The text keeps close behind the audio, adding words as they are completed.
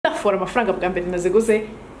for amafaranga bwa mbere naziguze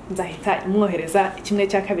nzahita imwohereza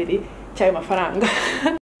 1/2 cyayo mafaranga.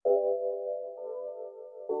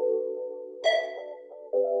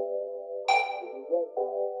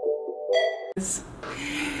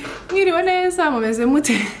 Mwiriwe neza mumeze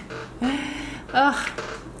mute?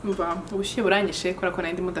 Ubushyuhe buranyishe kubera ko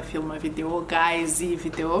nari mudafilma video guys. Iyi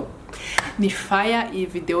video ni fire. Iyi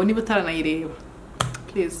video niba utaranayireba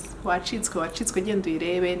please wacitswe genda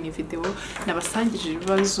uyirebe. Ni video nabasangije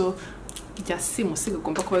ibibazo bya simusiga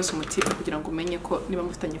ugomba kubaza umutipe kugira ngo umenye ko niba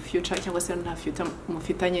mufitanye future cyangwa se nta future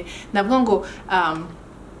mufitanye. Nabwo ngo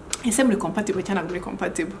ese muri compatible cyangwa muri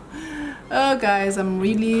compatible. Guys, I'm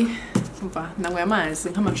really nanywe amazi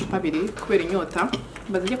nk'amacupa 2 kubera inyota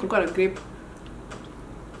baziye kurwara grippe.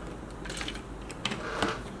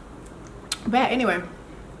 But anyway,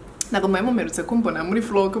 nagomba mumerutse kumbona muri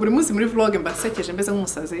vlog. Buri munsi muri vlog mbasekeje mbeze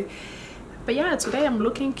nk'umusazi. But yeah, today I'm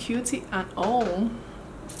looking cute and all.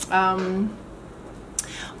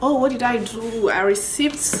 Oh, what did I do? I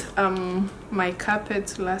received my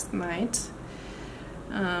carpet last night.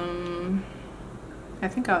 I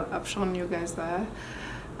think I've shown you guys that.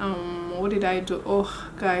 What did I do? Oh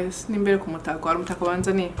guys, nimbere ku mutako. Ari umutako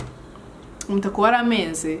banzani. Umutako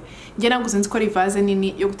warameze. Nge naguze nzi ko ari vase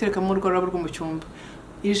nini yo gutereka mu rwego rwo mu cyumba.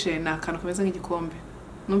 Ije nakantu kameze nk'igikombe.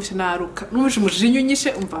 Numvise naruka. Numvise umujinyo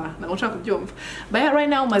nyishe umva. Nago nshaka kubyumva. But right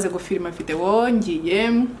now maze gufilma video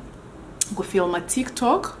ngiye gufilma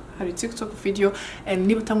TikTok. Hari TikTok video and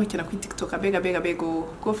niba utamukina kuri TikTok abega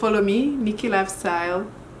go follow me Nickielifestyle.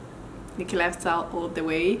 Nickielifestyle all the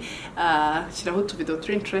way. Shiraho tu video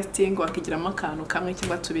 3 interesting wakigiramo akantu kamwe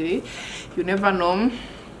cyangwa 2. You never know.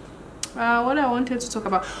 What I wanted to talk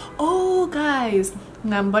about. Oh guys,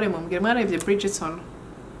 ngambare mumbwire mwarebye Bridgerton.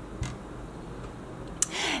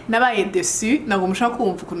 Nabaye dessus, nago mushaka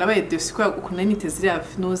kumva ko nabaye dessus ko ukuntu niteze iriya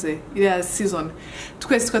finoze iriya season.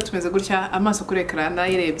 Twese tumeze gutya amaso kuri ekran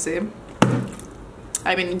nayirebye.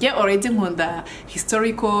 I mean, yeah, already nkunda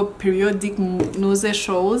historical periodic news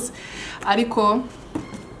shows. Ariko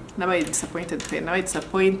nabaye disappointed.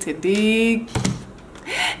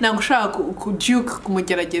 Nago ushaka kujuke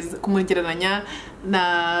kumugereranya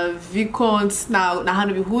na Vicomte na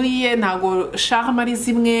hano bihuriye nago charme ari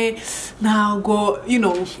zimwe nago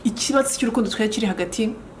ikibatsi cy'urukundo twari kiri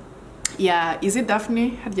hagati ya Izi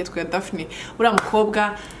Daphne harya twa Daphne uriya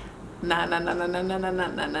mukobwa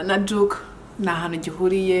na Duke na hano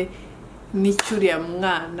gihuriye n'icyuriya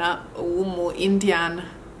mwana w'umu Indian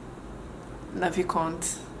na Vicomte.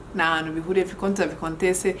 Na hano bihuriye Vicomte na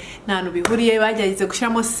Vicomtesse na hano bihuriye bajyagize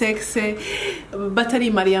gushyiramo sexe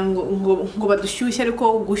batari Maria ngo badushyushye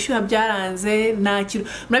ariko gushyuha byaranze nta kintu.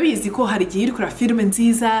 Murabizi ko hari igihe iri kuri filme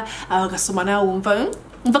nziza agasoma nawe wumva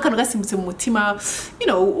kantu gasimbutse mu mutima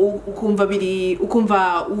ukumva biri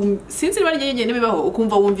ukumva sinzi niba ryegeye nibibaho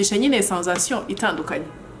ukumva wumvisha nyine sensation itandukanye.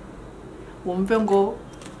 Wumve ngo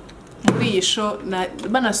muri iyi show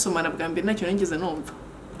banasomana bwa mbere nacyo nigeze numva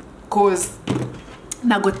cause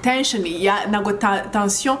nago tension nago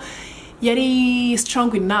tension yari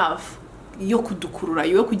strong enough yo kudukurura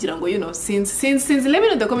yo kugira ngo since let me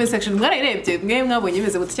know in the comment section mwararebye mwe mwabonye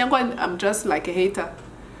beze gute cyangwa I'm just like a hater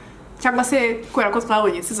cyangwa se kwera ko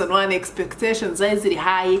twabonye season 1 expectations ziri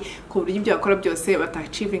high ku buryo ibyo bakora byose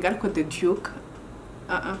batachieving ariko the Duke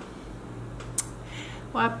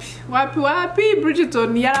wapi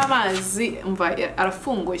Bridgerton yaramazi umva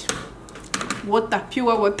arafunguye water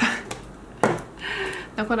pure water.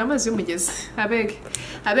 Nakona amazi y'umugezi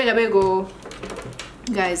abego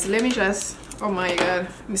guys. Let me just oh my god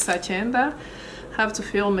Mr. Chenda have to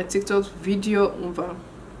film a TikTok video umva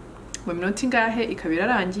mu minota ingahe ikabira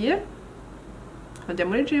arangiye njya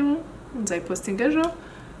muri gym nzayipostinga ejo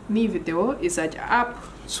ni video izajya up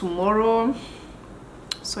tomorrow.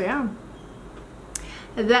 So yeah,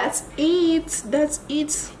 that's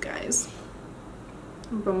it guys.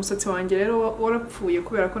 Umusatsi wanjye rero warapfuye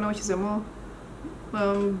kubera ko nawushyizemo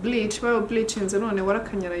bleach inze none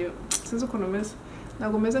warakanyarayo sinzi ukuntu meze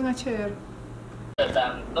nago meze nka kera.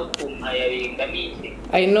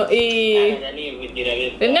 I know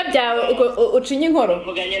rena byawe ucinye inkoro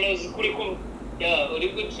mvuganye n'uzi kuri ku uri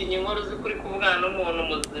gucinya inkoro uzi kuri kuvugana n'umuntu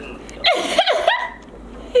muzima.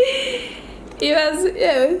 Ibaze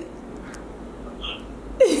yewe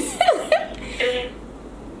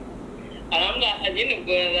arambwa agene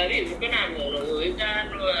ubwo ari uko namoro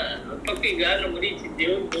wigano tokigano muri iki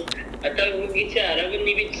gihugu atavuga icyarabe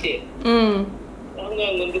n'ibike. Arambwa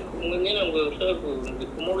ngo ndikumenyera ngo ushaka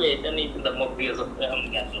kumubeshya n'iki ndamubwiza ko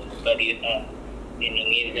yamugana bari ibintu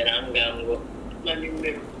nk'ibyo. Arambwa ngo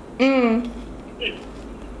nimero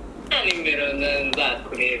nimero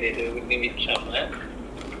nzakurebera n'ibicama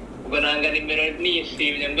ubwo nanga nimero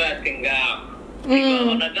nishimye mbate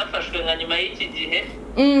ngaho nagafashwe nka nyuma y'iki gihe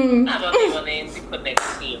ababiboneye ndi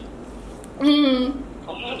connection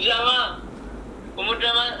umujama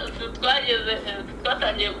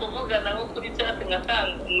twatangiye kuvugana nko kuri chat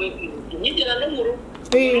nkigera no mu rugo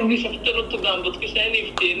numvise afite n'utugambo twishaye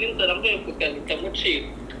nifitiye n'inzara mvuye kugahita mucika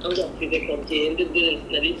reka ngende dore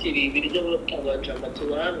nari kiri ibiryo abajama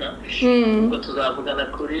tubana ubwo tuzavugana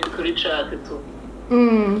kuri chat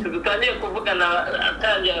dutangiye kuvugana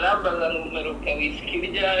atangiye arambaza numero kawisiki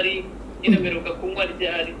ryari nyine meruka kunywa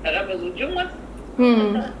ryari arambaza ubyumwa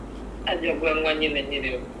ajya guhanwa nyine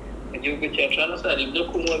mu gihugu cyacu hano hari ibyo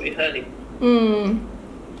kunywa bihari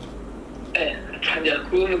atangira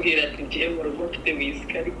kumubwira ati ngiye mu rugo mfite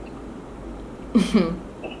wisiki ariko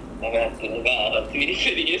ati biri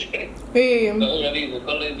seriyeswe urabizi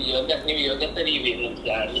ko n'ibiyoga atari ibintu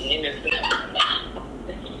byanjye nyine se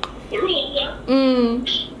urumva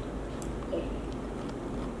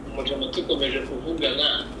umujama tukomeje kuvugana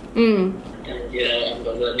atangira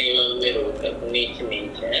ambaza niba mperuka n'iki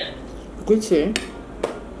kuki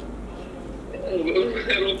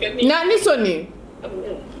nta n'isoni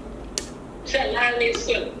nta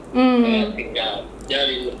n'isoni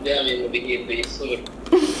bya bintu bihinduye isura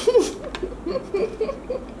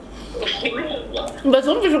mbese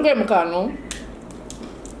wumvise uguye mu kantu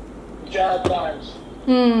byatanje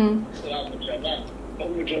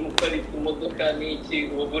umujama uparitse imodoka n'iki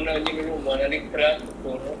ubona nyine uri umuntu ari kurata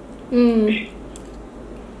ukuntu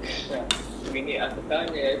mini ako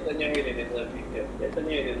kanya yahise anyohereza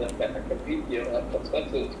akavidiyo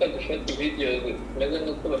twadushoti vidiyo tumeze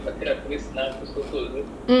nk'uko bafatira kuri snap usuzuze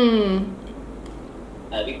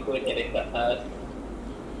ariko nyereka hasi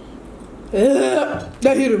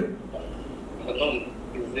Ndahiro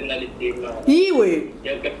izina ry'Imana yiwe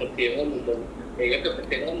yagafatiye nko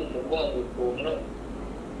mu mugongo ukuntu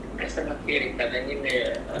asa nk'akerekana nyine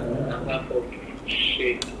nk'aho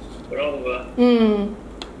urumva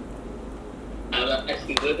aba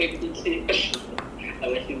ashyizeho iki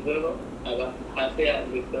abashyizeho aba hasi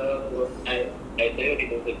yanditseho ngo ahita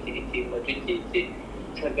yohereza ikintu cy'iki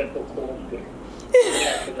cy'agakokombe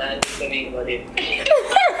nanjye binkorera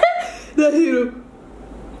Ndahiro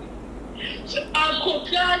ako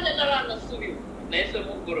kanya naranasubiye nahise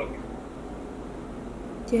mugoroka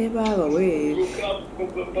baba we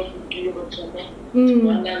bakubwiye bacana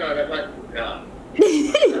bana narabaga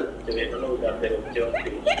ibyo bintu ni ubwa mbere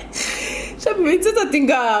byombi Shami witse ati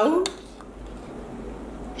ngaho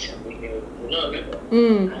noneho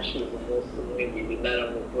hashize umunsi umwe ibiri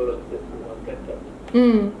naramugorotse ku wa gatatu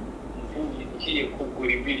ngiye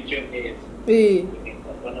kugura ibiryo neza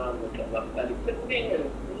nkaba namugana aparitse neza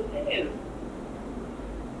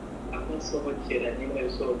aho nsohokera nyine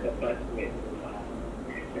usohoka apartment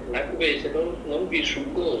nakubeshye numvishe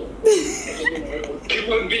ubwoba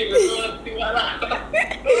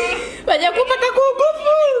bajya gufata ku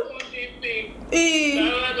ngufu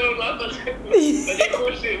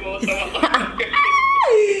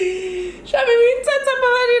Shami winsatse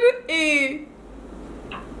amabariro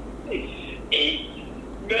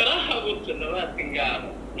narahabutse nabati ngaho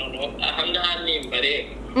noneho ahangaha nimba rero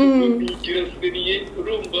bigira seriye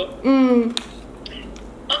urumva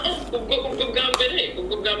ubwo bwa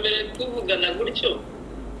mbere tuvugana gutyo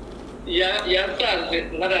yasanze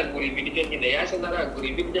naragura ibiryo nyine yaje naragura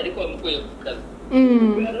ibiryo ariko bamukuye ku kazi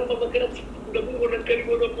arampamagara ndamubona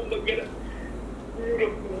karimo arampamagara nyura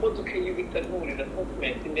ku modoka y'ibitanurira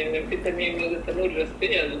movement ndende mfite n'imwe zitanurira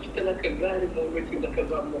stairs mfite n'akagare mu ntoki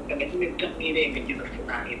ndakazamuka nyine ndamwirengagiza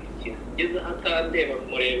sinahindukira ngeze aho atandeba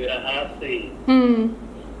murebera hasi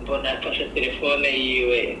mbona yafashe telefone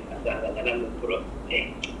yiwe asanga naramukuro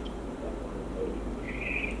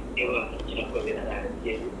niba kugira ngo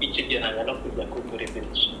birarangiye icyo gihe nanga no kujya kugura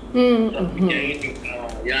ibiryo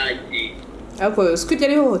yagiye ariko uzi ko ujya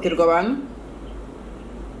ihohoterwa abantu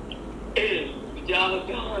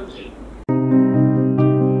byaganje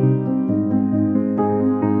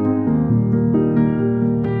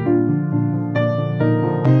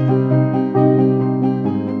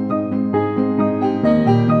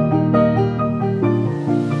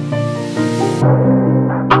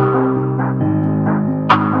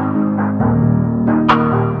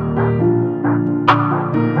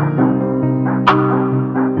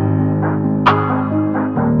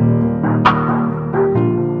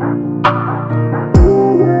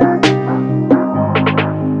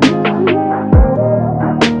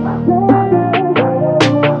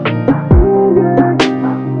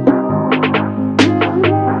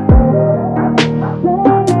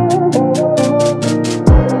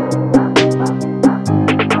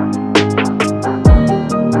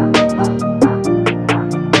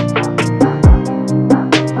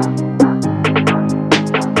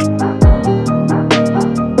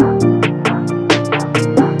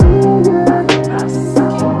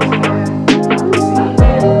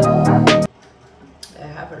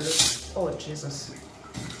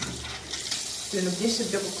ibintu byinshi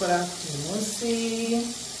byo gukora uyu munsi.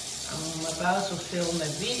 I'm about to film a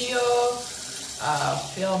video,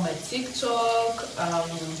 film a TikTok,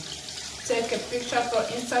 take a picture for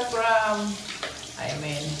Instagram. I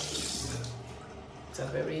mean, it's a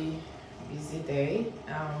very busy day.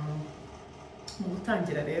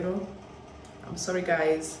 Mutangira rero, I'm sorry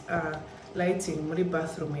guys, lighting muri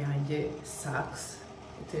bathroom yanjye sucks.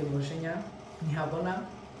 Iteye umujinya, ntihabona.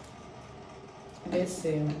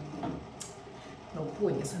 Mbese no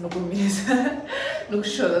kunyeza no gumiriza no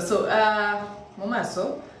gushoza. So mu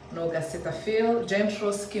maso no Cetaphil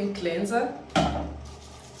Gentle Skin Cleanser.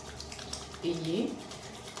 Iyi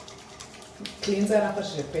cleanser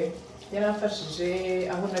yarafashije pe, yarafashije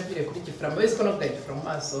aho navire kuri gifura. Mbese ko no bwagifura mu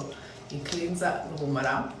maso, iyi cleanser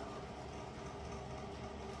n'ubumara.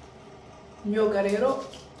 Nyoga rero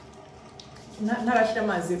ntarashira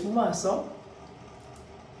amazi mu maso,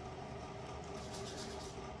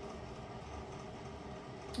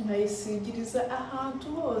 nayisigiriza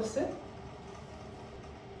ahantu hose.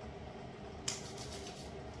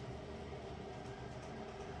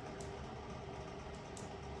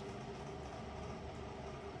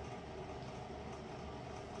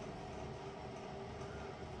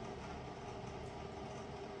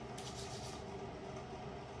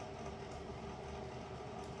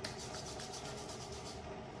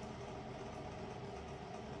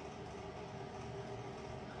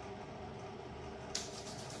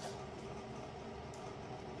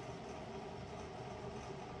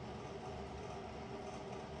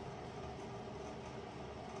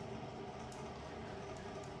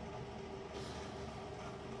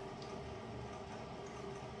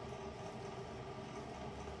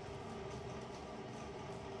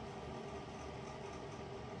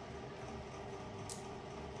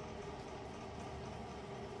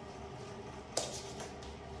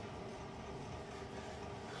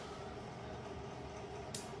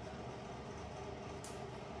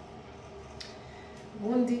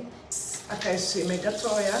 Ubundi akayishime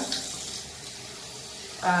gatoya,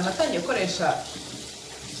 natangiye gukoresha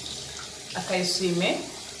akayishime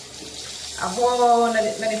aho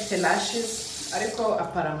nari mfite lashes, ariko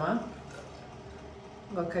aparama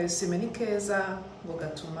ngo akayishime ni keza, ngo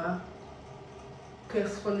gatuma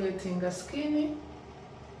exfoliating skin,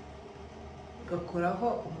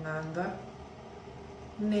 gakuraho umwanda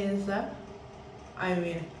neza. I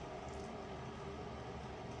mean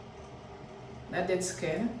na dead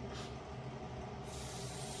skin.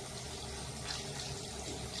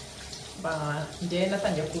 Njye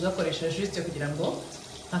natangiye kugakoresha juste kugira ngo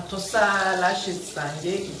ntatosa lashes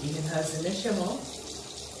zanjye igihe ntazimeshemo.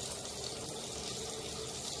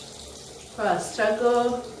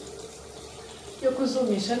 Struggle yo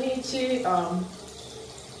kuzumisha n'iki,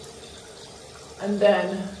 and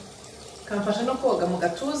then kamfasha no koga mu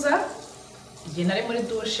gatuza igihe nari muri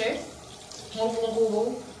douche. Nk'ubu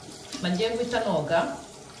ngubu nagiye guhita noga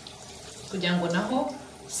kugira ngo naho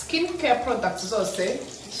skin care products zose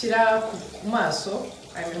shyira ku maso,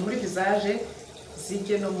 I mean muri visage,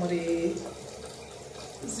 zijye no mu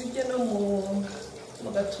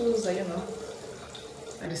gatuza, you know.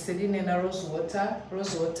 Glycerine na rose water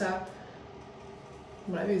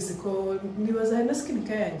murabizi ko nibaza hari na skin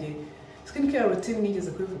care yanjye, skin care routine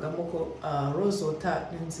nigeze kubivugamo ko rose water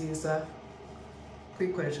ni nziza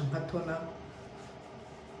kwikoresha nka tona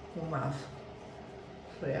mu maso.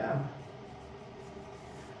 So yeah,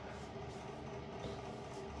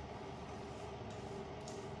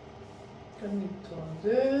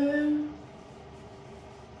 kanitonze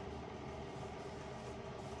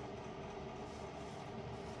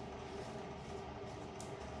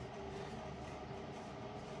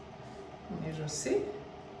n'ijosi.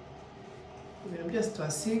 Ibintu byose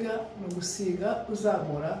tuhasiga ni ugusiga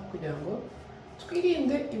uzamura kugira ngo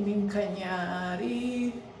twirinde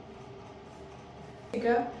iminkanyari.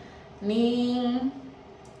 Ni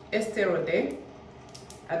Esterode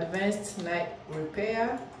Advanced Night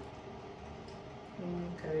Repair.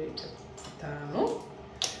 Tano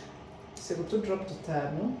sigo tu drop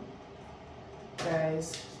tutano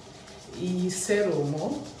guys. Iyi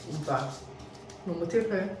serumu umva ni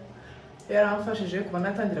umutepe yaramfashije kuba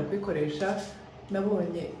natangira kuyikoresha.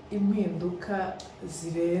 Nabonye impinduka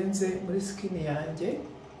zirenze muri skin yanjye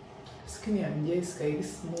isigaye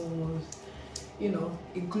smooth, you know,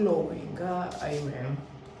 glowing. I mean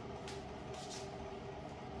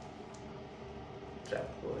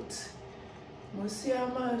jackpot. Munsi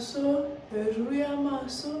y'amaso, hejuru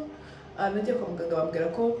y'amaso, najya kwa muganga bambwira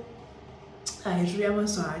ko hejuru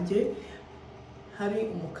y'amaso hanjye hari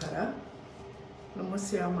umukara no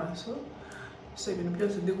munsi y'amaso. So ibintu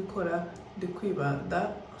byose ndi gukora ndi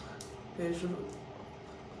kwibanda hejuru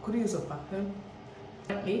kuri izo parfum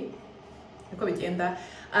niko bigenda.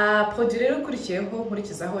 Produit rero ukurikiyeho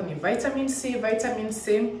nkurikizaho ni vitamin C. Vitamin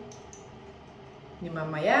C ni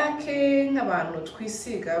mama yake nk'abantu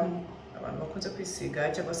twisiga, abantu bakunze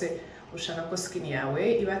kwisiga cyangwa se ushaka ko skin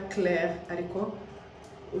yawe iba clair ariko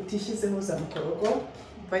utishyizeho za mukorogo.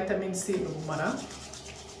 Vitamin C ni ubumara,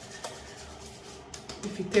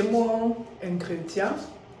 ifitemo ingredient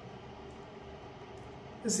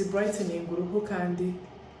zibrightening uruhu kandi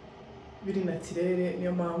biri naturel.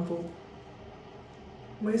 Niyo mpamvu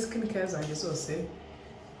muri skin care zanjye zose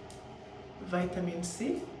vitamin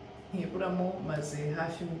C ntiburamo, maze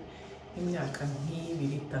hafi imyaka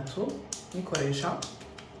nk'ibiri 3 nikoresha.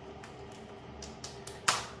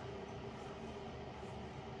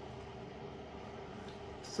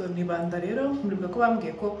 So nibanda rero muribuka ko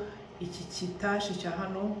bambwiye ko iki kitashi cya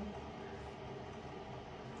hano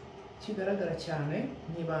kigaragara cyane,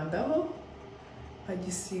 nibandaho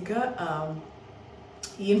nkagisiga.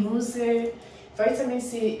 Iyi ntuze vitamin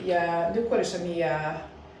C ya ndikoresha ni ya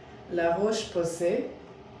La Roche-Posay.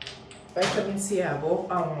 Vitamin C yabo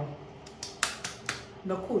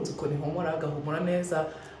nakunze uko nihumura, gahumura neza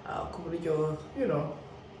ku buryo you know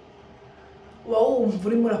wumva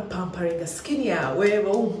urimo urapamparinga skin yawe,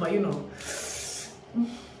 wumva you know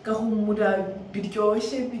gahumura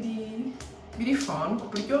biryoshye, biri fun ku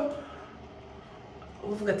buryo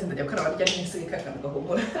uvuga ati ndajya gukora barya n'isiga kandi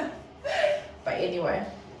gahumura. But anyway,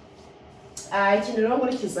 ikintu rero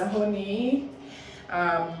nkurikizaho ni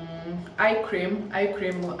eye cream.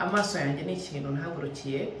 Amaso yanjye ni ikintu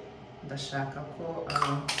nahagurukiye, ndashaka ko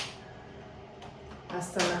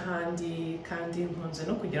asa n'ahandi kandi nkunze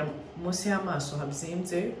no kugira munsi y'amaso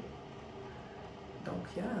habyimbye. Donc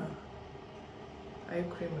eye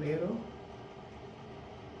cream rero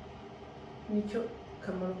nicyo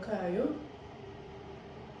kamaro kayo,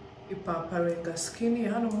 ipamparinga skin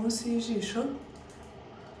ya hano munsi y'ijisho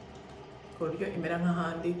ku buryo imera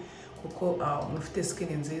nk'ahandi, kuko ufite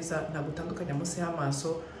skin nziza ntabwo utandukanya munsi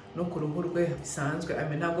y'amaso no ku ruhu rwe bisanzwe.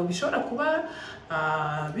 Ntabwo bishobora kuba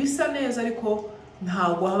bisa neza ariko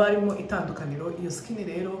ntabwo haba harimo itandukaniro. Iyo skin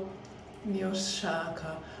rero niyo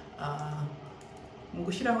nshaka mu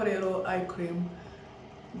gushyiraho rero eye cream.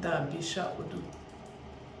 Ndabisha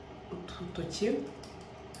udutoki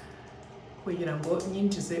kugira ngo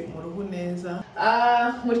nyinjize mu ruhu neza.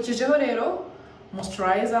 Nkurikijeho rero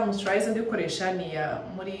moisturizer ndikoresha ni ya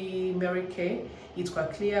muri Mary Kay, yitwa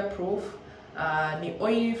Clear Proof. Ni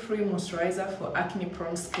oil free moisturizer for acne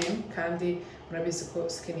prone skin, kandi murabizi ko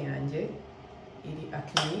skin yanjye iri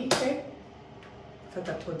acneique.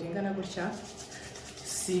 Fata produit ingana gutya,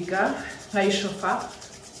 siga nkayishofa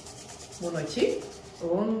mu ntoki,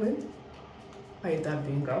 ubundi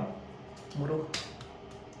nkayidabinga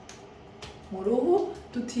mu ruhu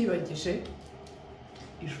tutibagije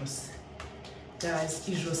ijosi. Guys,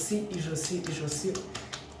 ijosi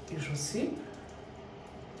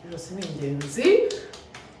ni ingenzi.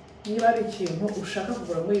 Niba ari ikintu ushaka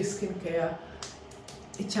kugura muri skin care,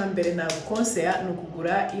 icya mbere nagukonseya ni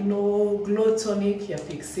ukugura ino glow tonic ya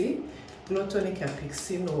Pixi. Glow tonic ya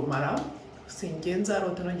Pixi ni ubumara, singenza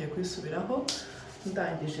rota nongeye kwisubiraho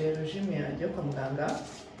ndangije regime yanjye kwa muganga,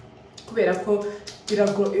 kubera ko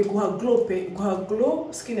iguha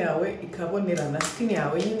glow skin yawe ikabonerana, skin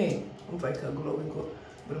yawe nyine umva ikaglow,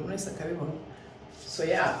 buri muntu wese akabibona. So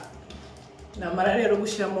namara rero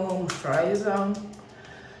gushyiramo moisturizer.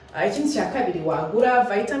 Ikindi cya kabiri wagura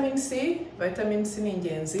vitamin C. Vitamin C ni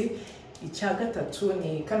ingenzi. Icya gatatu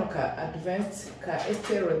ni kano ka advanced ka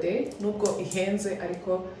Estée Lauder, nubwo ihenze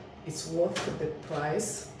ariko it's worth the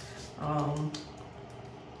price.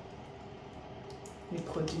 Ni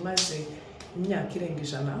produit imaze imyaka irenga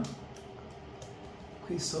 100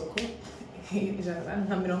 ku isoko,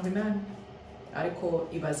 nka 80, ariko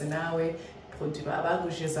ibaze nawe produit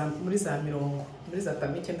baguje muri za 40, muri za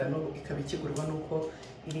 90 n'ubu ikaba ikigurwa nuko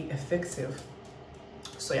iri effective.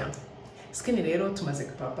 So skin rero tumaze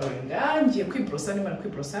kupamparinga, ngiye kwibrosa. Nimara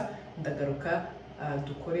kwibrosa ndagaruka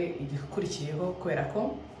dukore igikurikiyeho, kubera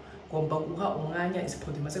ko ngomba guha umwanya izi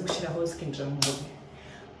produit maze gushyiraho zikinjira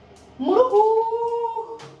mu ruhu.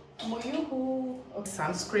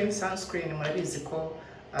 Sunscreen murabizi ko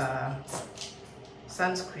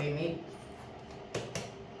sunscreen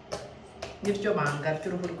niryo banga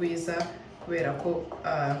ry'uruhu rwiza, kubera ko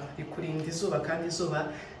rikurinda izuba, kandi izuba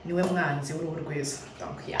niwe mwanzi w'uruhu rwiza.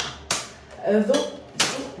 Donc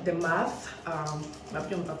the math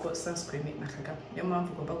nabyumva ko sunscreen nakaga, niyo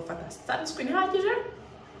mpamvu ugomba gufata sunscreen ihagije,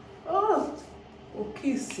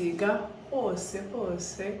 ukisiga hose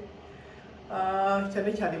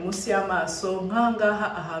cyane cyane munsi y'amaso.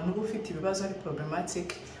 Nkangaha ahantu uba ufite ibibazo ari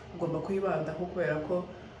problematic, ugomba kuyibandaho, kubera ko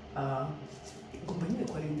ngomba nyine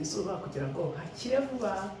kurinda izuba kugira ngo hakire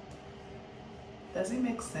vuba. Does it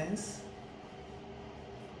make sense?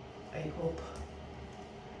 I hope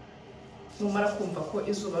numara kumva ko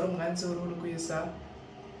izuba ari umwanzi w'uruhu rwiza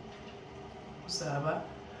uzaba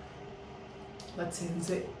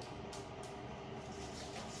batsinze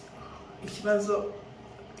ikibazo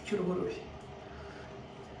cy'uruhu rubi.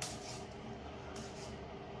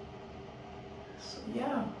 So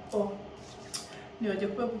yeah. Oh, nibagiye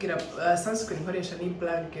kubabwira sunscreen nkoresha ni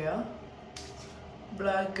Black Girl.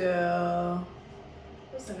 Black Girl,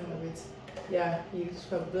 what's the name of it? Yeah, it's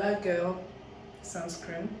for Black Girl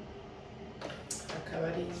sunscreen. Akaba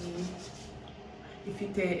ari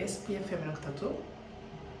ifite SPF 30.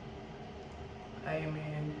 I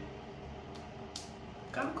mean,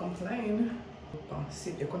 can't complain.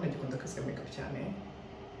 Sibyo ko ntagikunda akazi makeup cyane.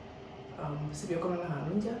 Sibyo ko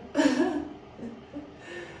n'ahantu njya.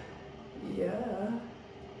 Yeah.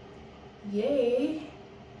 Yay.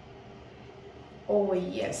 Oh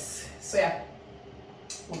yes. So yeah.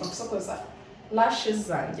 Ngomba gusokoza lashes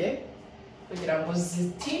zanjye kugira ngo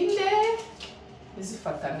zitinde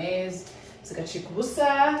zifata neza zigacika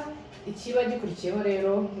ubusa. Ikiba gikurikiyeho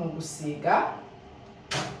rero ni ugusiga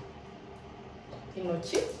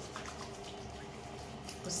intoki,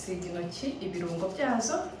 gusiga intoki ibirungo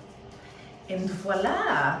byazo, and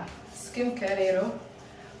voila, skin care rero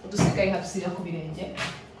udusigaye nkadusiga ku birenge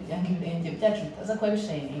kugira ngo ibirenge byacu bitaza kuba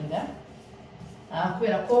bishayininga.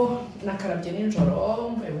 Kubera ko nakarabye nijoro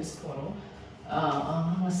mvuye muri siporo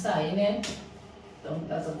nka saa yine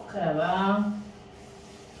ndaza gukaraba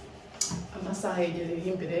amasaha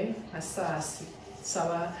yegereye imbere nka saa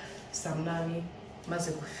saba saa munani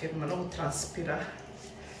maze gufirma no gutranspira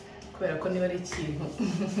kubera ko niba ari ikintu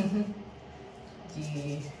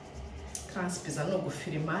gitranspiza no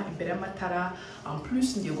gufirma imbere y'amatara. En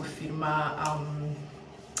plus ngiye gufirma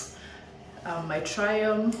my try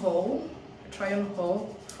on haul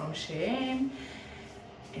from Shein,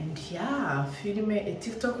 and yeah, filme a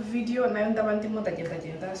TikTok video nayo ndaba ndimo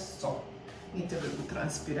ndagenda so niteguye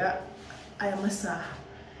gutranspira aya masaha.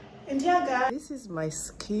 And yeah guys, this is my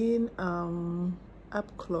skin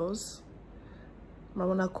up close.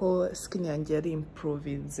 Murabona ko skin yanjye yari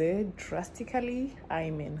improvinze drastically.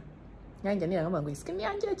 I mean, yanjye nirangamba ngo skin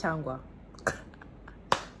yanjye cyangwa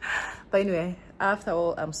but anyway, after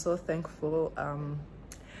all, I'm so thankful.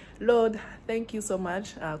 Lord, thank you so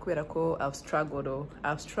much. Kubera ko I've struggled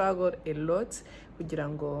a lot kugira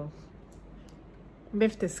ngo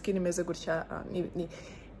mbefite skin imeze gutya.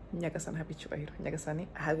 Nyagasani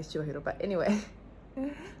have icyubahiro. But anyway,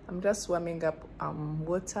 I'm just warming up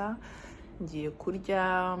water. Ngiye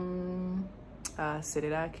kurya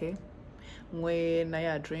serelake mwe na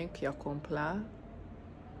ya drink ya compla,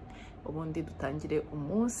 ubundi dutangire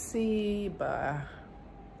umunsi. Ba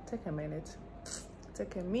take a minute.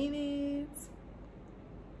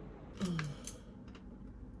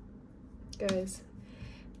 Guys,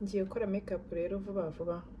 ngiye gukora makeup rero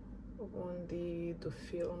vuba ubundi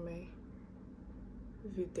dufilme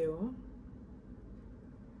video.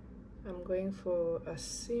 I'm going for a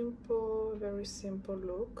simple, very simple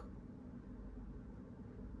look,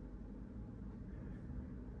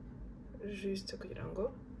 juste kugira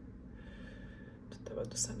ngo tutaba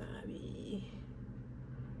dusa nabi,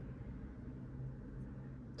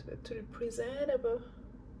 to be presentable.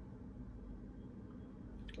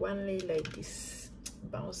 One lay like this,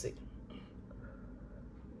 bounce it,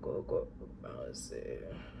 go, bounce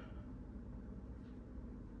it.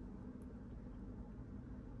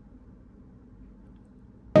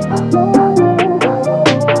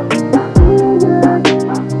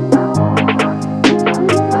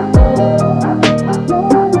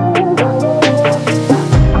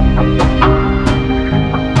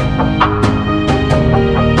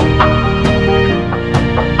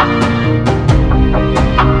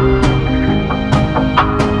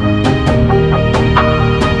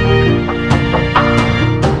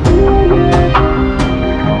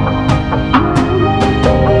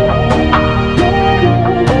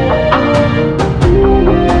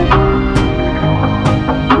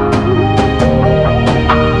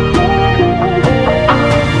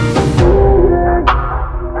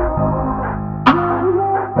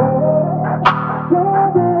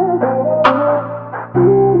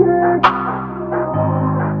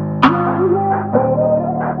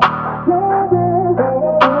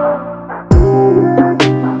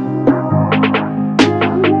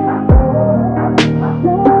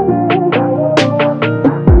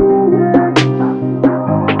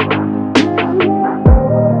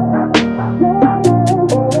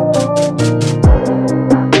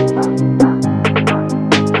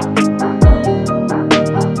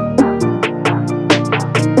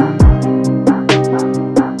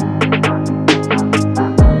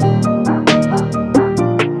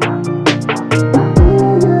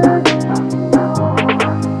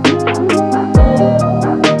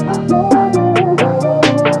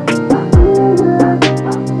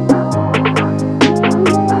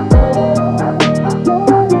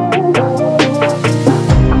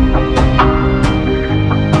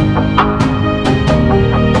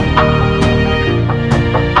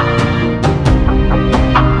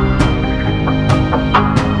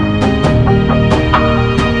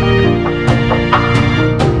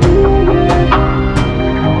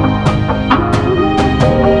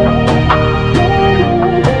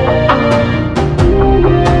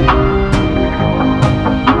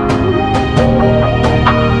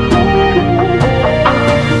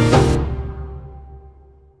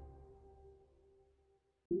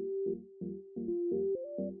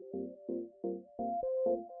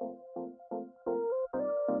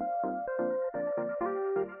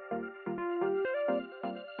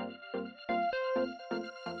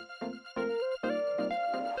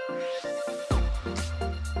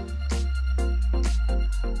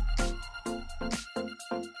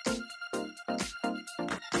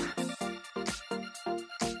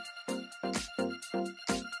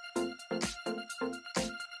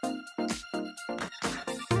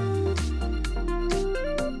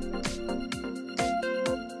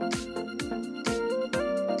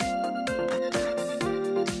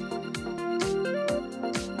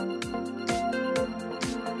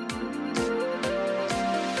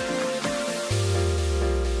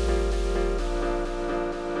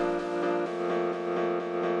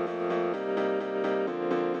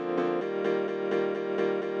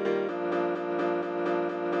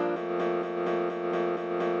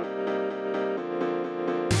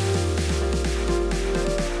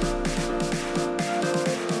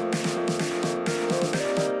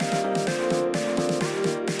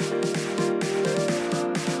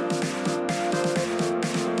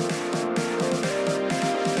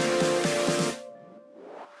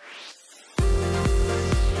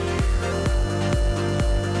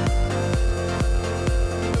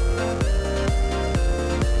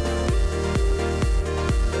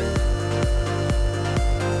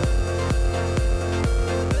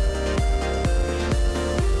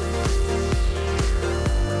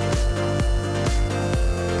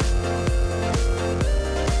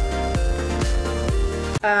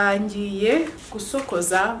 ngiye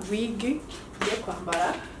gusokoza wig yo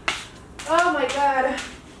kwambara. Oh my god,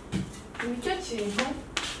 nicyo kintu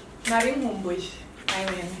nari nkumbuye.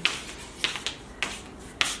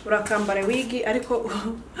 Urakambara wig ariko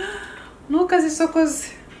ntukazisokoze.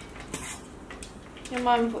 Niyo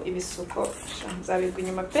mpamvu ibisuko nzabigwa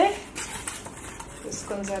inyuma pe.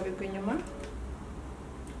 Ibisuko nzabigwa inyuma.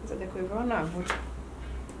 Nzajya kubivaho nta nkuru.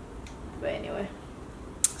 But anyway,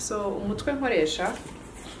 so umutwe nkoresha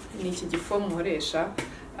ni iki gifomu nkoresha,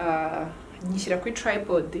 nyishyira kuri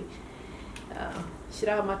tripod,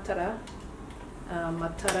 shyiraho amatara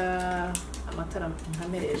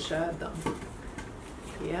nkameresha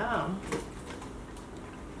yeah,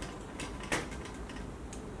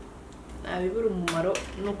 abibura umumaro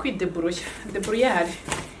ni ukwideburuyari.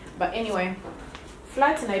 But anyway,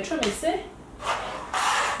 flat nayicometse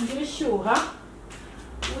ndibishyuha.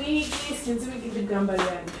 Wig sinzi wig igamba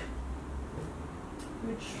yanjye.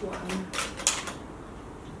 Which one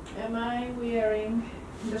am I wearing?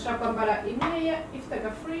 Ndashaka kwambara imwe ifite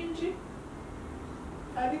aga fringe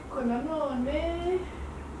ariko nanone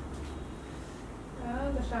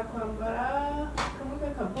ndashaka kwambara kamwe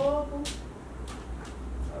kabobu.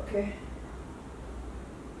 Okay,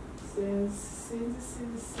 since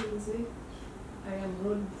I am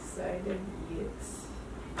not decided yet,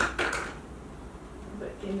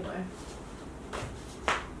 but anyway,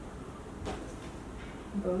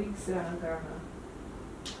 the wigs ahangaha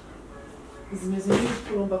zimeze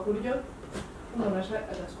nk'ibipfurumba ku buryo umuntu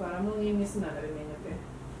agatwaramo nk'imwe sinanabimenya pe,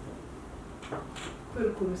 kubera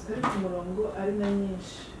ukuntu zitari ku murongo ari na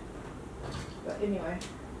nyinshi. But anyway,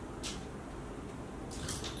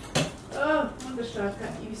 ndashaka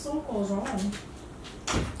ibisonkozo.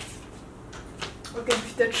 Okay,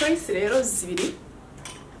 mfite choice rero zibiri.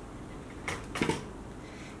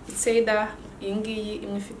 It's either iyi ngiyi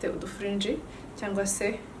imwe ifite udufringe cyangwa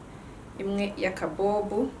se imwe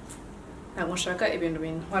y'akabobu. Ntabwo nshaka ibintu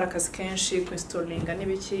bintwara akazi kenshi kwinstolinga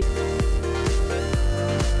n'ibiki.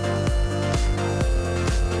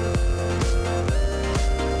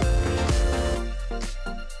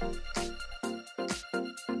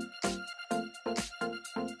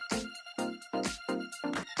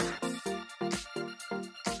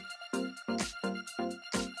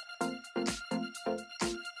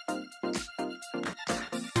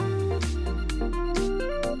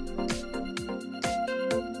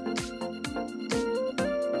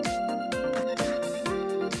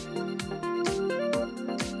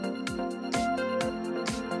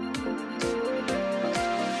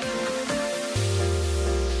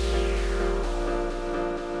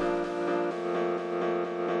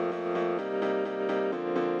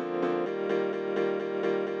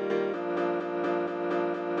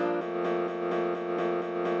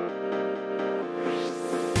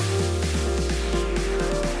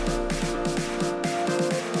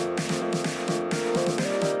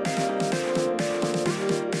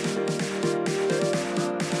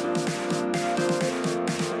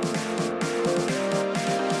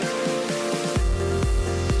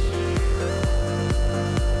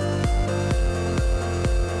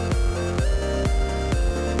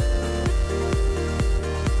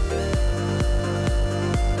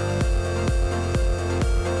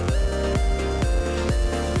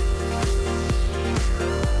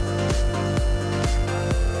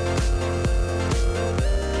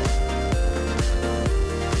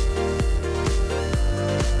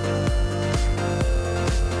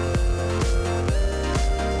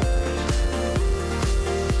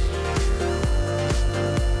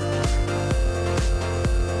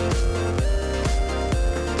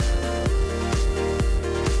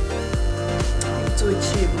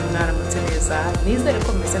 neza, nizere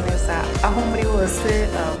ko meze neza aho muri hose.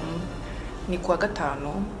 Ni kuwa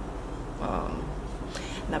gatanu,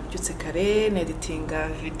 nabyutse kare neditinga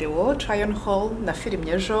video try on haul na film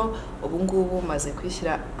ejo. Ubu ngubu maze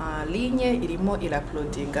kwishyira ligne irimo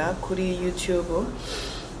iruploadinga kuri YouTube.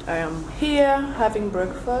 I am here having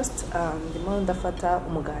breakfast. Ndimo ndafata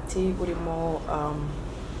umugati urimo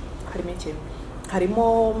harimo iki?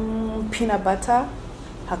 Harimo peanut butter,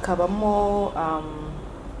 hakabamo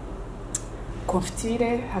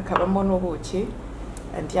confitire, hakabamo n'ubuki,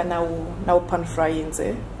 and ya now pan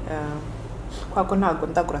fryinze. Kwako ntago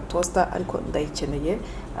ndagura toaster ariko ndayikeneye.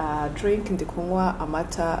 Drink ndi kunywa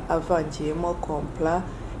amata avangiyemo compla,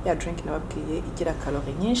 ya drink nababwiye igira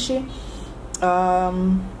calorie nyinshi.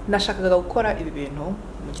 Nashakaga gukora ibi bintu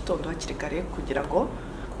mu gitondo hakiri kare kugira ngo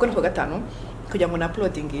kuko ni ku gatanu kugira ngo na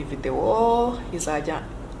uploading iyi video izajya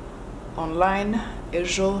online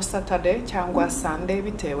ejo Saturday cyangwa Sunday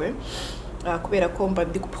bitewe kubera ko mba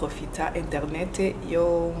ndi kuprofita internet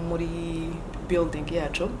yo muri building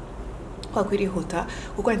yacu kwa kwirihuta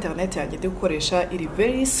kuko internet yanjye ndi gukoresha iri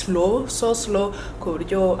very slow, so slow ku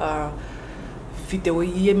buryo video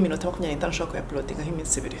y'iminota 25 nshaka uploading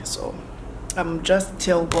nk'iminsi ibiri. So I'm just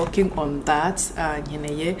still working on that.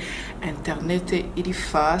 Nkeneye internet iri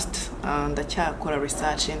fast, ndacyakora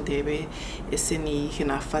research ndebe ese ni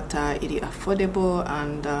hinafata iri affordable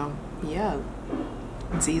and yeah,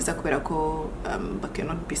 nziza kubera ko I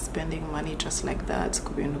cannot be spending money just like that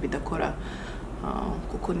ku bintu bidakora.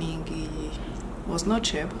 Kuko ningi was not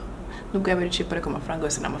cheap, nubwo yari cheap ariko amafaranga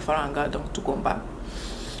yose n'amafaranga, donc tugomba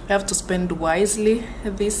I have to spend wisely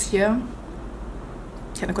this year.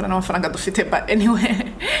 Cyane ko n'amafaranga dufite, but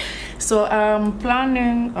anyway. So I'm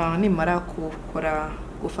planning nimara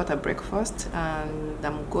gufata breakfast and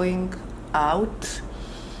I'm going out.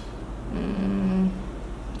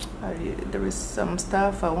 There is some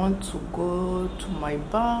stuff I want to go to my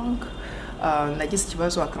bank. Nagize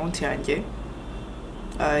ikibazo account yanjye.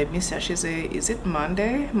 Miss yashize, is it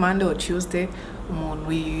Monday or Tuesday,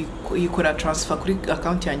 umuntu yikora transfer kuri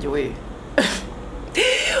account yanjye we.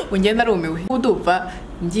 Ungenda rumiwe uduva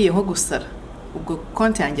ngiye nko gusara, ubwo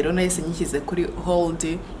konti yanjye rero nahise nyishyize kuri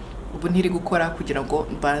hold. Ubu ntiri gukora kugira ngo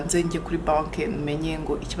mbanze njye kuri banke menye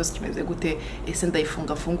ngo ikibazo kimeze gute, ese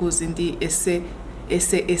ndayifunga funguza indi, ese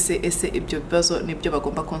ibyo bibazo nibyo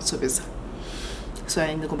bagomba konsubiza. So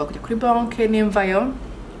ngomba kujya kuri banke nimvayo.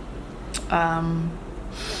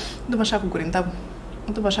 Ndashaka kugura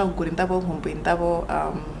indabo, nkumbuye indabo.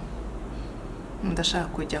 Ndashaka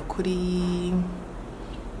kujya kuri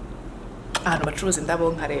ahantu bacuruza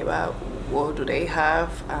indabo nkareba what do they have.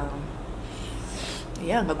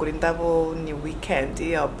 Yeah, ngagura indabo. Ni weekend,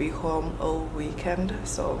 I'll be home all weekend,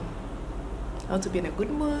 so I want to be in a good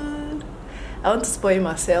mood. I want to spoil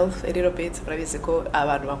myself a little bit. Prabize ko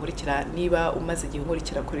abantu bankurikira, niba umaze igihe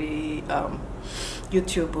nkurikira kuri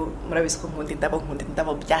YouTube, murabizi ko nkunda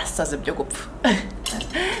indabo byasaze byo gupfa.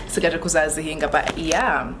 Sigaje kuzazihinga, but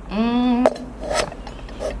yeah.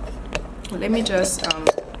 Let me just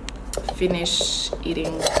finish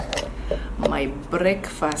eating my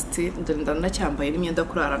breakfast. Ndanda cyambaye imyenda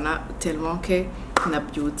kurarana tellement que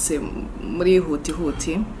nabyutse muri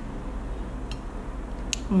huti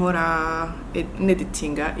nkora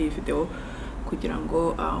editinga iyi video kugira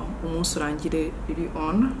ngo umunsi urangire iri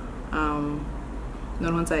on.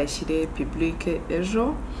 None nzayishyire public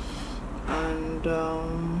ejo. And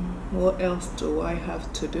what else do I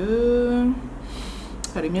have to do?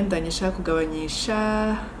 Hari imyenda nyishaka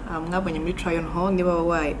kugabanyisha. Mwabonye muri try on haul, niba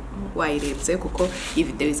wayirebye kuko iyi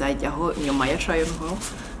video izajyaho nyuma ya try on haul.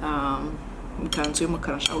 Ikanzu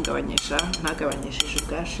y'umukara nshaka kugabanyisha, ntagabanyishije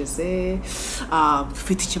ubwashize.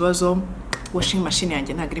 Mfite ikibazo, washing machine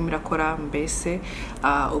yanjye ntabwo irimo irakora. Mbese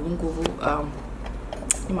ubu ngubu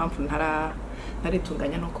impamvu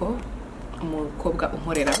naritunganya nuko umukobwa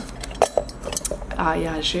unkorera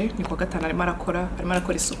yaje, ni kwa gatanu arimo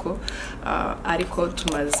arakora isuku. Ariko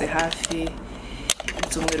tumaze hafi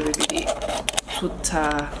ibyumweru bibiri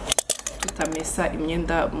tutamesa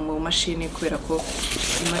imyenda mu mashini kubera ko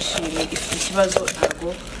imashini ifite ikibazo,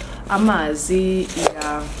 ntabwo amazi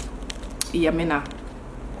iyamena.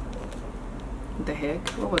 The heck,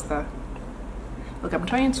 what was that? Okay, I'm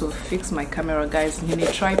trying to fix my camera, guys. Need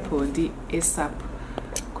a tripod ASAP.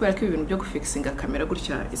 Kubera ko ibintu byo gufixinga camera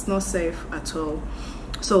gutya, it's not safe at all.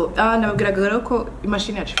 So nababwiraga ko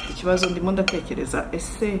imashini yacu ifite ikibazo. Ndimo ndatekereza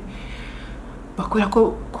ese bakora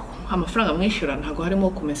ko amafaranga mwishyura ntago harimo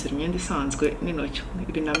kumesera imyenda isanzwe n'intoki.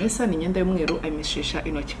 Ibi namesa ni imyenda y'umweru ayimeshisha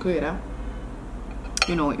intoki kubera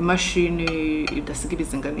imashini idasiga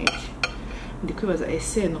ibizinga n'iki. Ndi kwibaza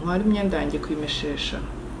ese ntwara imyenda yanjye kuyimeshesha.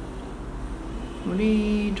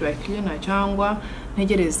 muri dry cleaner cyangwa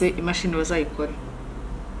ntegereze imashini bazayikora.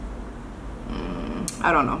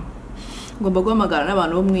 I don't know. Ngomba guhamagara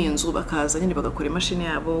n'abantu bo mu inzu bakaza nyine bagakora imashini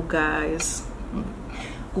yabo guys.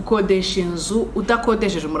 Gukodesha inzu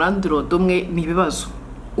udakodesheje umuranduro umwe ni ibibazo.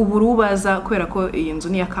 Ubu rubaza kubera ko iyi nzu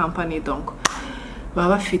ni ya company donc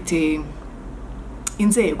baba bafite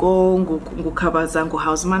inzego ngo kabaza ngo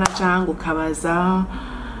house manager ngo kabaza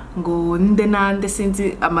ngo nde nande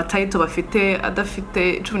sinzi amatitle bafite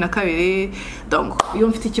adafite 12 donc iyo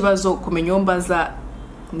mfite ikibazo kumenya mbaza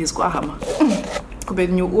nizwahama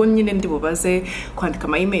kubera uwo nyine ndi bubaze kwandika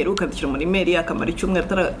ama email ukandikira muri email akamara icyumweru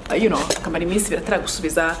akamara iminsi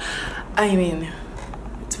birataragusubiza. I mean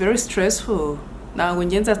it's very stressful. Nango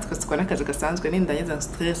ngenza tukasukwa n'akazi gasanzwe n'indanyenza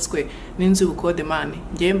stresswe n'inzu ubukode man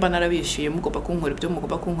ngiye mba narabishyuye mugomba kunkora ibyo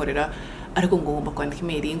mugomba kunkorera ariko ngo ngomba kwandika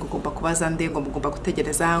email ngomba kubaza nde ngo mugomba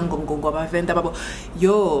gutegereza ngo abavenda babo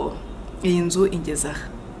yo iyi nzu ingeza.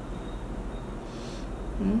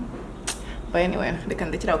 But anyway reka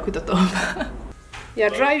ndekira kwitotomba. You're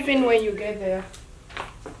driving when you get there.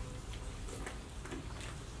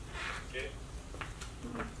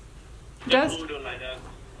 Just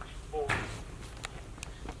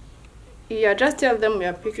yeah, just tell them we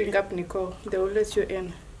are picking up Nicole. They will let you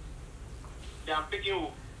in. They are picking who?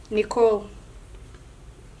 Nicole.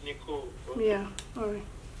 Nicole. Okay. Yeah, alright.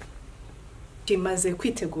 Kimaze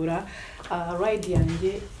kwitegura ride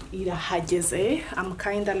yanjye irahageze. I'm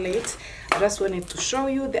kinda late. I just wanted to show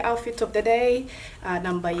you the outfit of the day.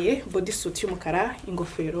 Nambaye bodysuit y'umukara,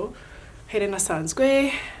 ingofero, herena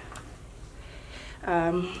sanzwe,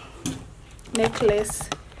 necklace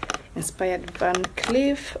inspired Van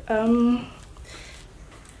Cleef,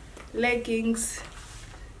 leggings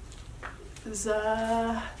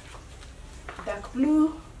za dark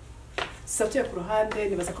blue, sabye ku ruhande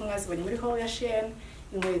nibaza ko mwazibonye muri haul ya Shein,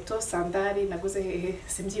 inkweto sandali naguze hehe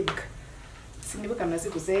simyibuka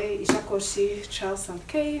naziguze, ishakoshi Charles &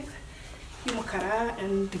 Keith y'umukara,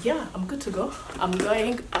 and yeah, I'm good to go. I'm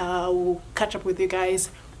going. I'll catch up with you guys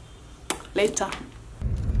later.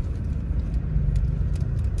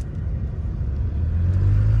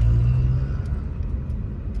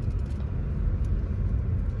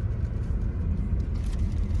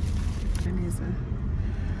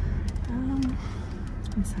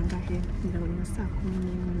 Nsangahe ndabona saa 11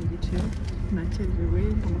 n'igice nakerewe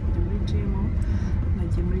ngomba kujya muri gym,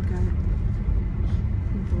 nagiye muri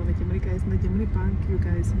guys nagiye muri bank. You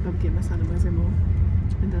guys babwiye amasaha namazemo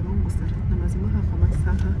ndabongusara namazemo hafi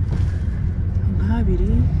amasaha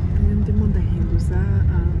nk'abiri ndimo ndahinduza.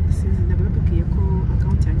 Sinzi ndababwiye ko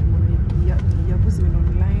account yanjye umuntu yaguze ibintu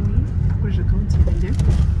online akoresha account yanjye.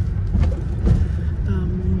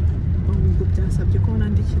 Ubwo byasabye ko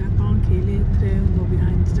nandikira banki letre ngo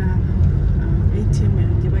birangira ATM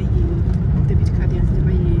yanjye debit card yanjye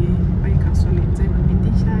bayikasolinze indi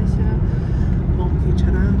nshyashya,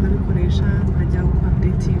 kwicara nkabikoresha nkajya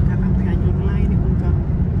updating app yanjye online. Umva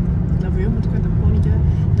navuye mu mutwe ndakondya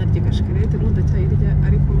narya gashikarete n'undi ndacyayirya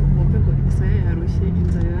ariko mwumve ngo isaya yarushye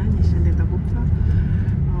inzara iranyishe ndenda gupfa.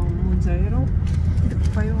 Mu nzara rero ndi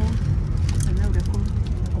gupfayo nawe ko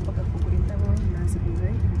ngomba kugura indabo naziguze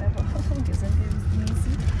indabo ngeze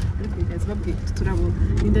n'izi ariko guys babwiye turabo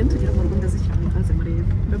indani tugira mu rugo ndazishyira mu vaze murebe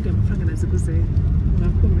babwiye amafaranga naziguze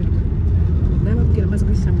mwakumirwa ndababwira amaze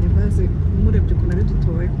gushyira mu vaze murebye ukuntu ari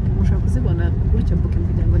dutoye mushaka kuzibona gutya mbuke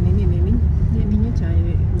kugira ngo ni nini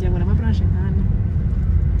cyane ngira ngo n'amabranche nkane.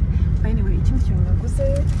 Anyway ikindi kintu naguze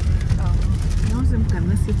nahoze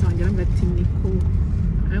mukana site wanjye ngati niko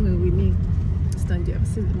amwe Winnie stangiye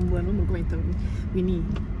abasize mu bantu mu rwego bahita Winnie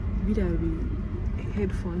birabi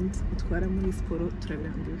headphones utwara muri siporo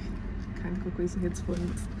turabirambiwe kandi koko izo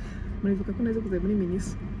headphones murivuga ko naziguze muri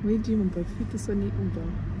Miniso muri gym mba mfite isoni umva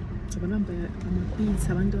nsaba nambaye amabeats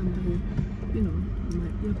abandi bambaye ama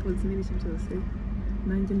earpods n'ibiki byose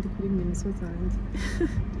nanjye ndi kuri Miniso zanjye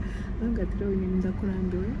nangatira Winnie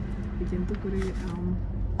ndakurambiwe ugenda kuri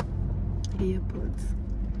earpods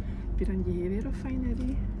birangiye rero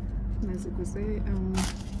finally naziguze.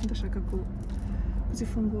 Ndashaka ko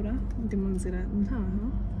kuzifungura ndi mu nzira ntaha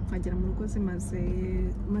nkagera mu rugo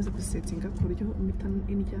maze gusettinga ku buryo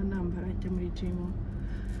indya nambara njya muri gym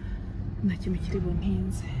nta kintu kiri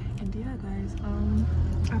buntinze. And yeah guys,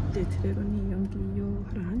 update rero niyo ngiyo.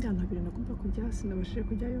 Hari ahandi hantu habiri nagomba kujya sinabashije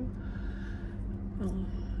kujyayo.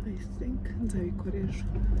 I think nzabikoresha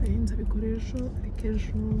ariko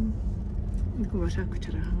ejo niko bashaka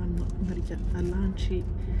kwicara ahantu nkarya lunch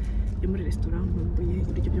yo muri restaurant nkumbuye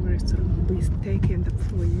ibiryo byo muri restaurant nkumbuye steak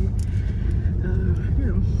ndapfuye.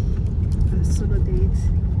 Solo date,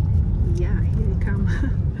 yeah, here we come.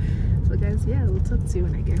 So guys, yeah, we'll talk to you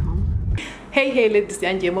when I get home. hey ladies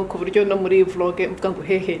yangiyemo ku buryo no muri vlog mvuga ngo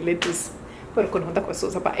hey ladies but ukuntu nkunda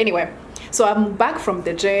kubasuhuza. But anyway, so I'm back from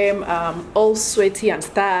the gym, all sweaty and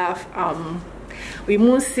stuff. Uyu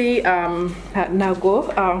munsi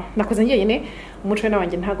nago nakoze njyenyine, umutrainer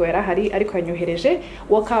wanjye ntago yarahari ariko yanyohereje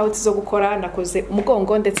workouts zo gukora. Nakoze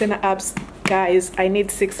umugongo ndetse na abs. Guys, I need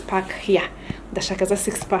 6 pack here. Ndashaka za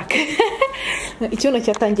 6 pack. Ikiuno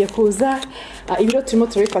cyatangiye kuza, ibiro turimo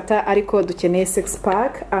turabifata ariko dukeneye 6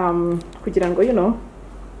 pack kugira ngo you know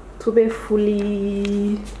tube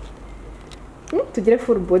fully tugire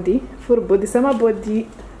full body summer body.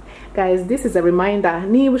 Guys, this is a reminder,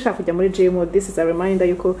 niba ushaka kujya muri gym, this is a reminder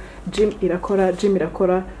yuko gym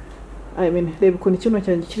irakora. I mean, reba ukuntu ikiuno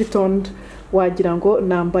cyanjye kiri toned, wagira ngo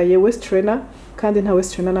nambaye waist trainer kandi nta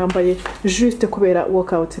waist trainer nambaye, juste kubera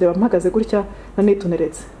workout. Reba mpagaze gutya na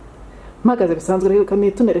nituneretse, mpagaze bisanzwe reka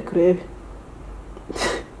nitunere kurebe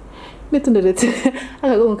nituneretse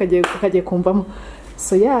akagongo kagiye kumvamo.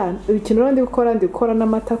 So yeah, ikintu rero ndi gukora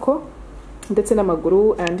n'amatako ndetse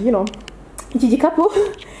n'amaguru. And you know, iki gikapu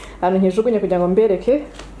ahantu nkijugunye kugira ngo mbereke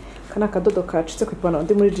kana kadodo kacitse ku ipantaro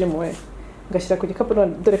ndi muri gym we ngashyira ku gikapu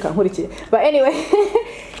none dore kankurikiye. But anyway,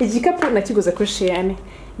 iki gikapu nakiguze kuri Shein,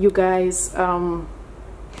 you guys.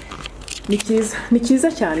 Ni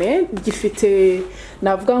cyiza cyane, gifite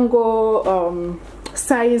navuga ngo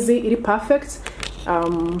size iri perfect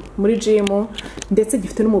muri gym, ndetse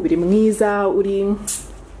gifite n'umubiri mwiza uri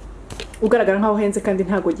ugaragara nkaho henze kandi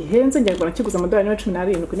ntago gihenze. Ngira ngo nakiguza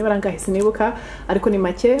 $17 niba rangahe sinibuka, ariko ni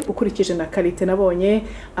make ukurikije na quality nabonye.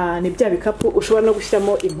 Ni bya bikapu ushobora no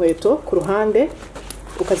gushyiramo inkweto ku ruhande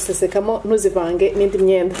ukazisesekamo ntuzivange n'indi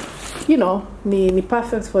myenda. You know, ni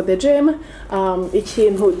perfect for the gym.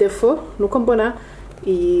 Ikintu defo nuko mbona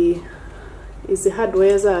izi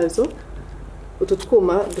hardware zazo utu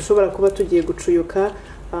twuma dushobora kuba tugiye gucuyuka,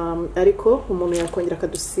 ariko umuntu yakongera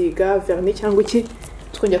akadusiga vernis cyangwa iki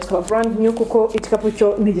tukongera tukaba brand new kuko igikapu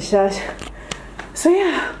cyo ni gishyashya. So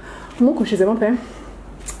yeah, mukushizemo pe.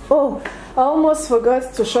 Oh, I almost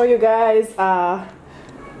forgot to show you guys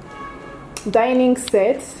dining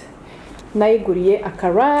set. Nayiguriye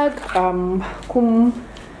akarag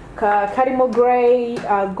karimo gray,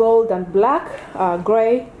 gold and black.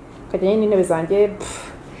 Gray kajyanye n'intebe zanjye,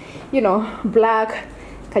 you know, black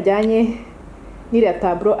kajyanye n'iriya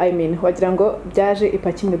tableau. I mean, wagira ngo byaje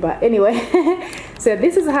ipakimwe. But anyway, so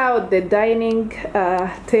this is how the dining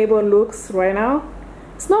table looks right now.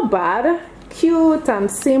 It's not bad, cute and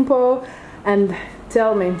simple. And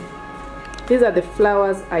tell me, these are the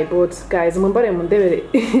flowers I bought, guys. Mumbare mundebere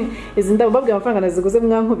izi ndabo babwiye amafaranga naziguze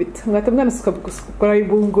mwankubita mwata mwana suka gukora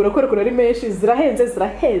ibungura kora ari menshi,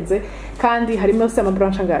 zirahenze kandi harimo se ama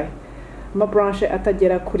branch angahe, ama branch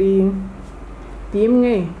atagera kuri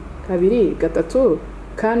 1 2 3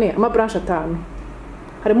 4 ama branch 5.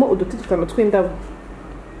 Harimo uduti dutano tw'indabo.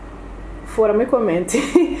 Fora muri comment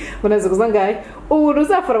munaziguza ngahe, ubu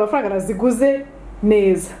ruzafora amafaranga naziguze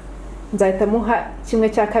neza, nzahita muha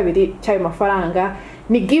 1/2 cy'ayo mafaranga.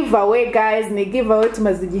 Ni giveaway guys, ni giveaway.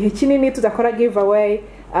 Tumaze igihe kinini tudakora giveaway.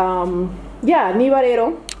 Yeah, niba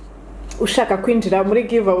rero ushaka kwinjira muri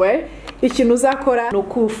giveaway, ikintu uzakora no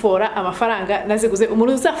kufora amafaranga naziguze.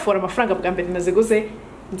 Umuntu uzafora amafaranga bwa mbere naziguze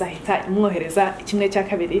nzahita imwohereza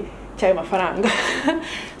 1/2 cy'ayo mafaranga.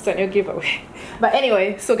 So niyo giveaway. But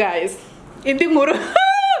anyway, so guys, indi nkuru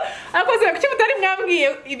akoze kuki mutari mwambwiye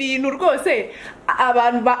ibintu rwose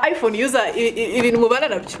abantu ba iPhone user ibintu mubana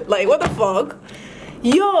nabyo, like what the fuck.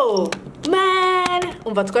 Yo man,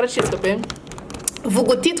 umva twaracitswe pe,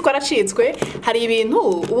 vuga uti twaracitswe. Hari ibintu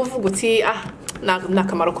ubu vuga uti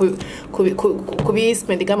nakamaro kubi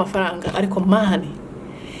spending amafaranga, ariko man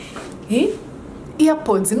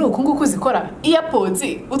earpods nuko nguko zikora. Earpods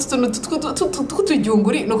utu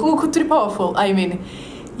tutujyunguri nuko nguko turi powerful. I mean,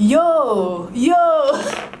 yo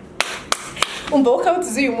umva workout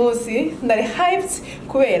z'uyu munsi ndari hyped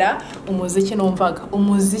kubera umuziki numvaga,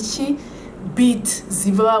 umuziki beat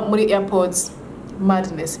ziva muri AirPods.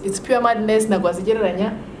 Madness, it's pure madness.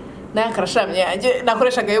 Nagwazigereranya na karashamye yanjye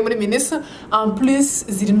nakoreshaga yo muri Minisa. Please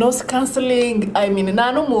ziri noise cancelling. I mean,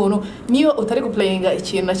 nta n'umuntu niyo utari guplayinga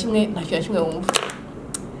ikintu na kimwe nta kintu kimwe wumva.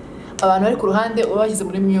 Abantu bari ku ruhande ubashyize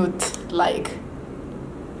muri mute. Like,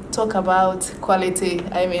 talk about quality.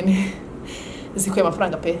 I mean, zikuye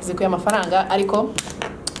amafaranga pe, zikuye amafaranga. Ariko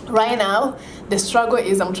right now the struggle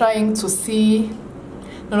is I'm trying to see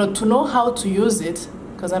to know how to use it,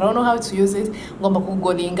 because I don't know how to use it. Ngomba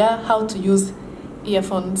kugolinga how to use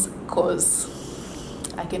earphones, cause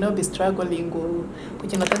I cannot be struggling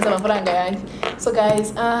kugira natanze amafaranga yanjye. So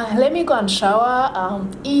guys, let me go and shower,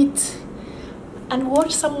 eat and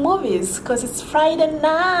watch some movies, because it's Friday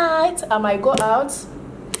night. I might go out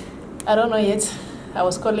I don't know yet. I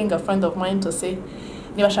was calling a friend of mine to say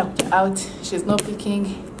niba ashaka kujya out. She's not picking.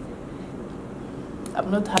 I'm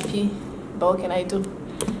not happy, but what can I do?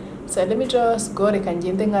 So let me just go reka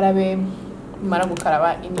ngende nkarabe mara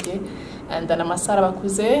gukaraba indye and then amasara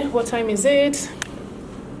bakuze. What time is it?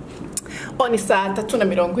 Oh, ni saa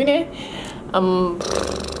 3:40.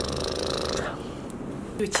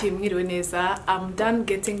 Mwiriwe neza. I'm done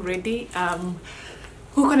getting ready.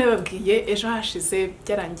 Nkuko nababwiye ejo hashize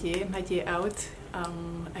byarangiye ntagiye out.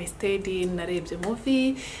 I stayed in, narebye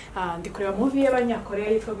movie. Ndi kureba movie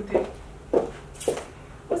y'abanyakoreya yitwa gute?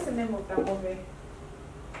 What's the name of that movie?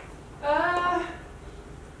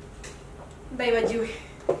 Ndaibagiwe.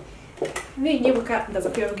 Ninyibuka ndaza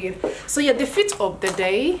kuyabwira. So yeah, the fit of the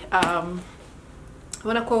day.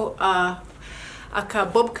 Ubona ko aka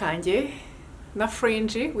bob kanje na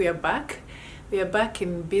fringe, we are back. We are back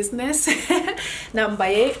in business.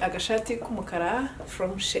 Nambaye agashati k'umukara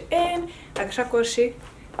from Shein, agashakoshi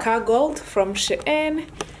ka gold from Shein.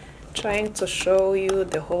 Trying to show you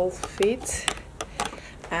the whole fit.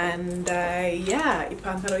 And yeah,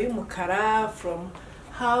 ipantaro y'umukara from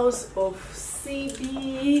House of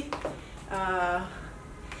CB.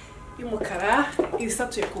 Y'umukara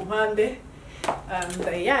isatuye ku mpande. And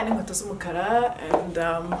yeah, n'inkweto z'umukara and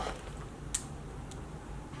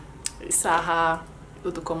isaha,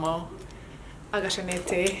 udukomo,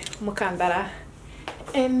 agashanete, mukandara,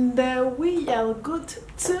 and we are good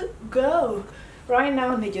to go. Right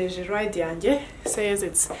now, ntegereje ride yanjye. Says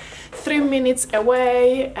it's 3 minutes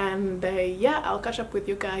away, and yeah, I'll catch up with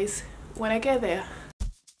you guys when I get there.